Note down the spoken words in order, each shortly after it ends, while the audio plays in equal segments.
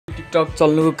TikTok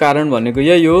चल्नुको कारण भनेको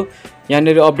यही हो।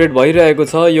 यहाँनिर अपडेट भइरहेको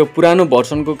छ। यो पुरानो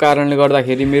भर्सनको कारणले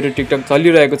गर्दाखेरि मेरो टिकटक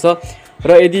चलिरहेको छ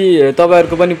र यदि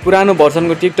तपाईहरुको पनि पुरानो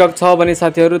भर्सनको टिकटक छ भने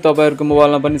साथीहरु तपाईहरुको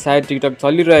मोबाइलमा पनि सायद टिकटक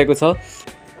चलिरहेको छ।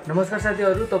 नमस्कार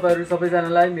साथीहरु, तपाईहरु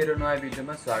सबैजनालाई मेरो नयाँ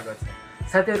भिडियोमा स्वागत छ।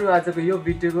 साथीहरु, आजको यो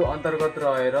भिडियोको अन्तर्गत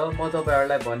रहेर म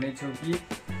तपाईहरुलाई भन्ने छु कि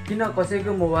किन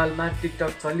कसैको मोबाइलमा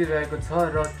टिकटक चलिरहेको छ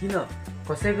र किन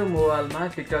कसैको मोबाइलमा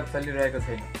टिकटक चलिरहेको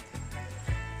छैन।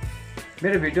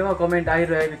 मेरो भिडियोमा कमेन्ट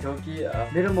आइरहेको थियो कि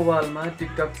मेरो मोबाइलमा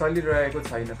टिकटक चलिरहेको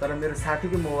छैन तर मेरो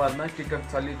साथीको मोबाइलमा टिकटक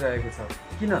चलिरहेको छ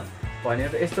किन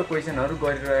भनेर यस्तो क्वेशनहरु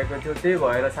गरिरहेको थियो। त्यही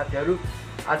भएर साथीहरु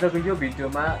आजको यो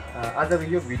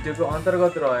भिडियोको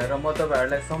अन्तर्गत रहेर म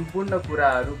तपाईहरुलाई सम्पूर्ण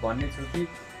कुराहरु भन्ने छु कि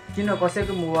किन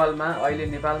कसैको मोबाइलमा अहिले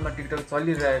नेपालमा टिकटक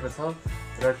चलिरहेको छ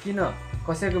र किन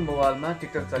कसैको मोबाइलमा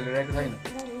टिकटक चलिरहेको छैन।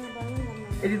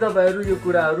 यदि तपाईहरु यो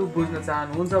कुराहरु बुझ्न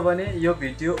चाहनुहुन्छ भने यो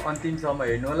भिडियो अन्तिमसम्म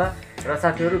हेर्नुहोला र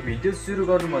साथीहरु भिडियो सुरु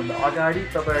गर्नुभन्दा अगाडि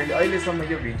तपाईहरुले अहिलेसम्म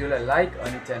यो भिडियोलाई लाइक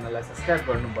अनि च्यानललाई सब्स्क्राइब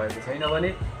गर्नुभएको छैन भने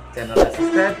च्यानललाई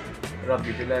सब्स्क्राइब र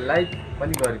भिडियोलाई लाइक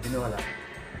पनि गरिदिनु होला।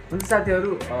 हुन्छ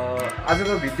साथीहरु,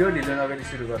 आजको भिडियो ढिलो नगरी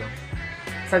सुरु गरौँ।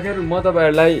 साथीहरु, म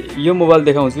तपाईहरुलाई यो मोबाइल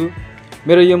देखाउँछु।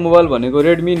 मेरो यो मोबाइल भनेको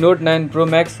Redmi Note 9 Pro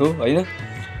Max हो हैन,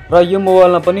 र यो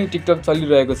मोबाइलमा पनि टिकटक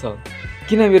चलिरहेको छ।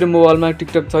 किन मेरो मोबाइलमा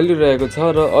टिकटक चलिरहेको छ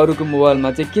र अरूको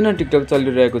मोबाइलमा चाहिँ किन टिकटक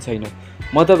चलिरहेको छैन,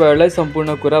 म तपाईहरुलाई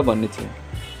सम्पूर्ण कुरा भन्ने छु।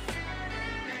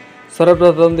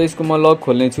 सर्वप्रथम त यसको म लक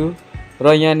खोल्ने छु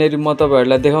र यहाँनेरि म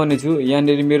तपाईहरुलाई देखाउने छु।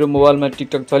 यहाँनेरि मेरो मोबाइलमा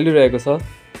टिकटक चलिरहेको छ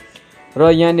र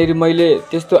यहाँनेरि मैले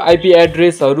त्यस्तो आईपी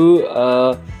एड्रेसहरु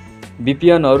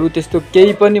VPN हरु त्यस्तो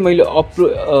केही पनि मैले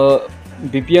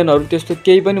VPN हरु त्यस्तो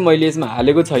केही पनि मैले यसमा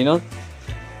हालेको छैन।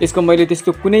 यसको मैले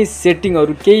त्यस्तो कुनै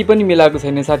सेटिङहरु केही पनि मिलाएको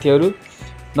छैन साथीहरु।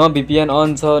 न VPN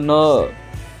अन छ, न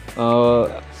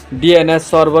DNS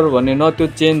सर्भर भन्ने न त्यो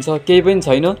चेन्ज छ, केही पनि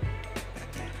छैन।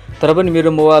 तर पनि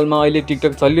मेरो मोबाइलमा अहिले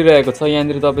टिकटक चलिरहेको छ।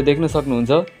 यहाँनिर तपाई देख्न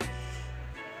सक्नुहुन्छ,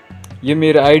 यो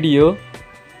मेरो आईडी हो।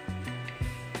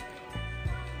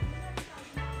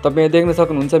 तपाई देख्न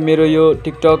सक्नुहुन्छ मेरो यो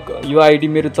टिकटक यो आईडी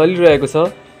मेरो चलिरहेको छ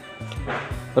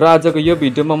र आजको यो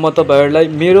भिडियोमा म तपाईहरुलाई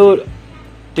मेरो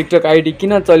टिकटक आईडी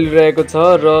किन चलिरहेको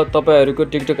छ र तपाईहरुको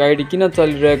टिकटक आईडी किन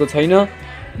चलिरहेको छैन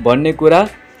भन्ने कुरा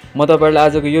म तपाईहरुलाई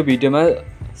आजको यो भिडियोमा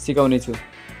सिकाउने छु।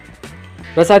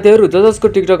 र साथीहरु, जसको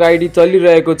टिकटक आईडी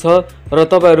चलिरहेको छ र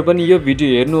तपाईहरु पनि यो भिडियो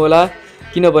हेर्नु होला,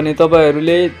 किनभने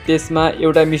तपाईहरुले त्यसमा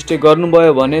एउटा मिस्टेक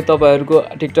गर्नुभयो भने तपाईहरुको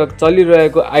टिकटक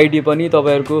चलिरहेको आईडी पनि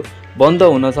तपाईहरुको बन्द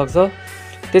हुन सक्छ।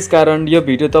 त्यसकारण यो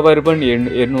भिडियो तपाईहरु पनि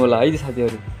हेर्नु होला है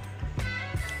साथीहरु।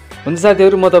 हुन्छ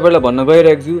साथीहरु, म तपाईहरुलाई भन्न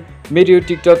गइरहेको छु मेरो यो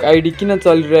टिकटक आईडी किन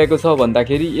चलिरहेको छ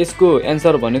भन्दाखेरि यसको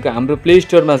एन्सर भनेको हाम्रो प्ले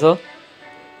स्टोरमा छ।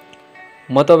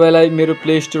 म तपाईलाई मेरो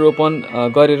प्ले स्टोर ओपन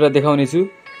गरेर देखाउने छु।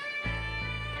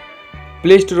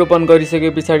 प्ले स्टोर ओपन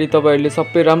गरिसकेपछि तपाईहरुले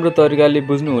सबै राम्रो तरिकाले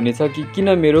बुझ्नु हुनेछ कि किन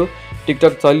मेरो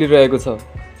टिकटक चलिरहेको छ।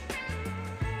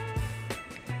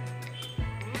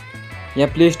 यहाँ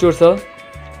प्ले स्टोर छ,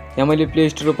 यहाँ मैले प्ले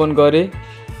स्टोर ओपन गरे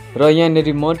र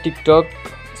यहाँनेरि म टिकटक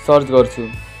सर्च गर्छु।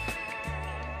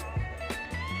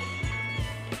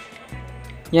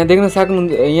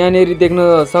 यहाँनेरि देख्न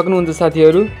सक्नुहुन्छ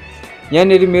साथीहरु,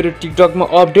 यहाँनेरि मेरो टिकटकमा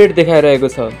अपडेट देखाइरहेको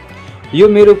छ। यो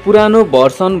मेरो पुरानो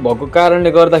भर्सन भएको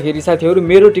कारणले गर्दाखेरि साथीहरु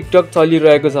मेरो टिकटक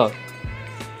चलिरहेको छ।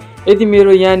 यदि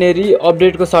मेरो यहाँनेरि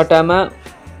अपडेटको सट्टामा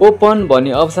ओपन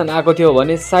भन्ने अप्सन आएको थियो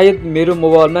भने सायद मेरो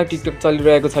मोबाइलमा टिकटक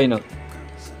चलिरहेको छैन।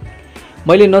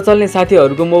 मैले नचल्ने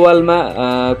साथीहरुको मोबाइलमा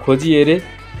खोजी हेरे,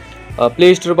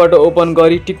 प्ले स्टोरबाट ओपन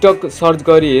गरी टिकटक सर्च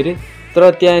गरी हेरे, तर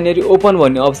त्यहाँनेरि ओपन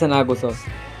भन्ने अप्सन आएको छ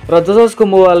र जसको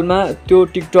मोबाइलमा त्यो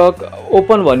टिकटक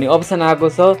ओपन भन्ने अप्सन आएको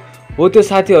छ हो त्यो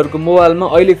साथीहरुको मोबाइलमा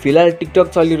अहिले फिलहाल टिकटक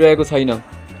चलिरहेको छैन।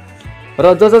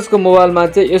 र जसको मोबाइलमा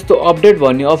चाहिँ यस्तो अपडेट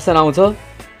भन्ने अप्सन आउँछ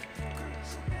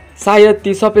सायद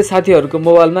ती सबै साथीहरुको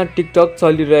मोबाइलमा टिकटक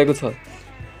चलिरहेको छ।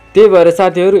 त्यही भएर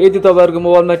साथीहरु, यदि तपाईहरुको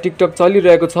मोबाइलमा टिकटक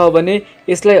चलिरहेको छ भने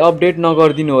यसलाई अपडेट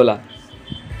नगर्दिनु होला।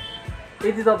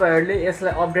 यदि तपाईहरुले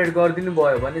यसलाई अपडेट गर्दिनु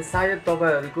भयो भने सायद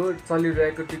तपाईहरुको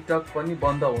चलिरहेको टिकटक पनि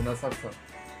बन्द हुन सक्छ।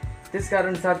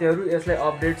 त्यसकारण साथीहरु यसलाई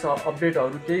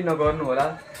अपडेटहरु केही नगर्नु होला।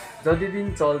 जति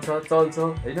दिन चल्छ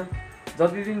हैन,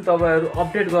 जति दिन तपाईहरु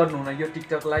अपडेट गर्नुहुन्न यो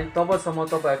टिकटकलाई तबसम्म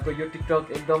तपाईहरुको यो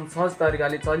टिकटक एकदम सहज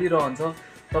तरिकाले चलिरहन्छ।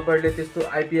 तपाईहरुले त्यस्तो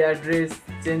आईपी एड्रेस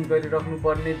चेन्ज गरिराख्नु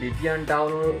पर्ने, VPN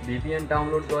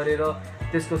डाउनलोड गरेर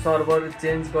त्यसको सर्भर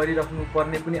चेन्ज गरिराख्नु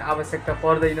पर्ने पनि आवश्यकता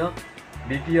पर्दैन।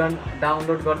 VPN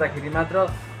डाउनलोड गर्दाखेरि मात्र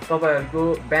तपाईहरुको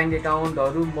बैंक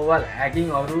एकाउन्टहरु मोबाइल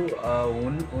ह्याकिङहरु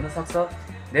हुन सक्छ।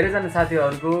 धेरैजना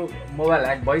साथीहरुको मोबाइल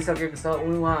ह्याक भइसकेको छ,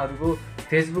 उहाँहरुको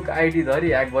फेसबुक आईडी धरि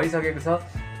ह्याक भइसकेको छ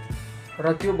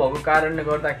र त्यो भएको कारणले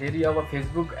गर्दाखेरि अब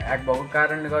फेसबुक ह्याक भएको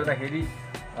कारणले गर्दाखेरि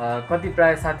कति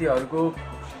प्राय साथीहरूको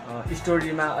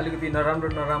स्टोरीमा अलिकति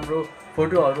नराम्रो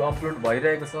फोटोहरू अपलोड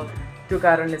भइरहेको छ। त्यो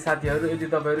कारणले साथीहरू यदि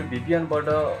तपाईँहरू VPNबाट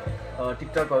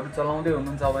टिकटकहरू चलाउँदै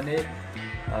हुनुहुन्छ भने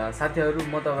साथीहरू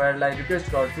म तपाईँहरूलाई रिक्वेस्ट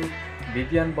गर्छु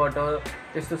VPNबाट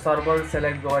त्यस्तो सर्भर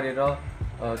सेलेक्ट गरेर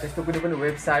त्यस्तो कुनै पनि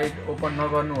वेबसाइट ओपन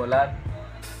नगर्नु होला।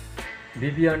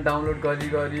 VPN डाउनलोड गरी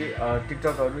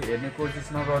टिकटकहरू हेर्ने कोसिस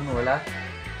नगर्नु होला।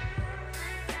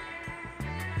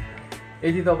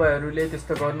 यदि तपाईहरूले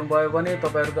त्यस्तो गर्नुभयो भने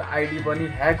तपाईहरूको आइडी पनि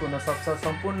ह्याक हुन सक्छ,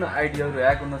 सम्पूर्ण आइडीहरू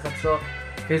ह्याक हुन सक्छ।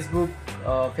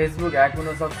 फेसबुक ह्याक हुन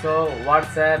सक्छ,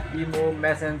 WhatsApp, इमो,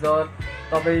 मेसेन्जर,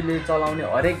 तपाईँले चलाउने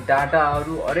हरेक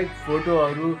डाटाहरू, हरेक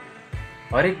फोटोहरू,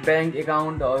 हरेक ब्याङ्क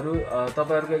एकाउन्टहरू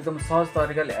तपाईँहरूको एकदम सहज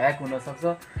तरिकाले ह्याक हुन सक्छ।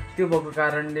 त्यो भएको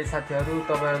कारणले साथीहरू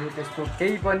तपाईँहरू त्यस्तो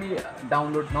केही पनि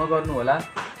डाउनलोड नगर्नु होला।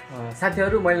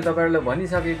 साथीहरू मैले तपाईँहरूलाई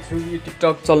भनिसकेको छु कि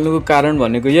टिकटक चल्नुको कारण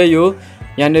भनेको यही हो।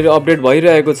 यहाँनिर अपडेट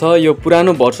भइरहेको छ। यो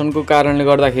पुरानो भर्सनको कारणले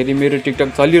गर्दाखेरि मेरो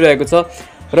टिकटक चलिरहेको छ।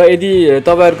 र यदि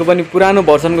तपाईँहरूको पनि पुरानो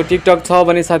भर्सनको टिकटक छ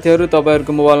भने साथीहरू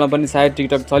तपाईँहरूको मोबाइलमा पनि सायद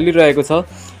टिकटक चलिरहेको छ।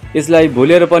 यसलाई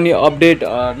भुलेर पनि अपडेट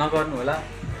नगर्नु होला।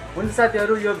 हुन्छ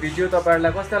साथीहरू, यो भिडियो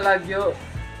तपाईँहरूलाई कस्तो लाग्यो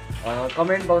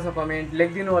कमेन्ट बक्समा कमेन्ट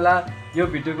लेखिदिनु होला। यो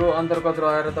भिडियोको अन्तर्गत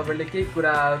रहेर तपाईँले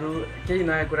केही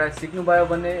नयाँ कुरा सिक्नुभयो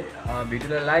भने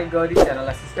भिडियोलाई लाइक गरी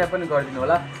च्यानललाई सब्सक्राइब पनि गरिदिनु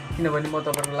होला, किनभने म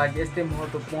तपाईँहरूको लागि यस्तै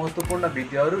महत्त्वपूर्ण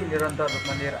भिडियोहरू निरन्तर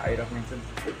रूपमा लिएर आइराख्नेछु।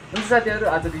 हुन्छ साथीहरू,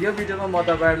 आजको यो भिडियोमा म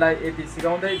तपाईँहरूलाई यति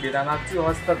सिकाउँदै बिदा माग्छु।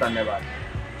 हस्त, धन्यवाद।